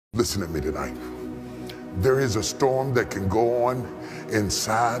Listen to me tonight. There is a storm that can go on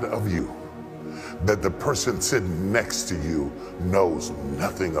inside of you that the person sitting next to you knows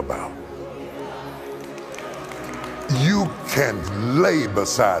nothing about. You can lay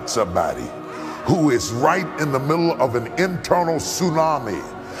beside somebody who is right in the middle of an internal tsunami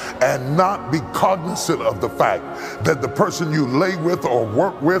and not be cognizant of the fact that the person you lay with or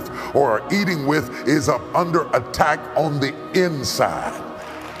work with or are eating with is up under attack on the inside.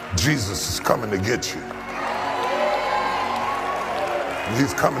 Jesus is coming to get you.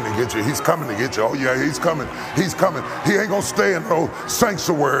 He's coming to get you. He's coming to get you. Oh yeah, he's coming. He's coming. He ain't gonna stay in no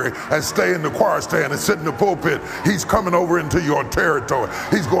sanctuary and stay in the choir stand and sit in the pulpit. He's coming over into your territory.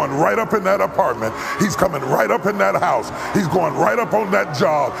 He's going right up in that apartment. He's coming right up in that house. He's going right up on that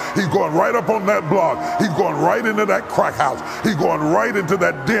job. He's going right up on that block. He's going right into that crack house. He's going right into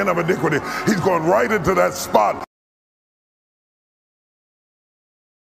that den of iniquity. He's going right into that spot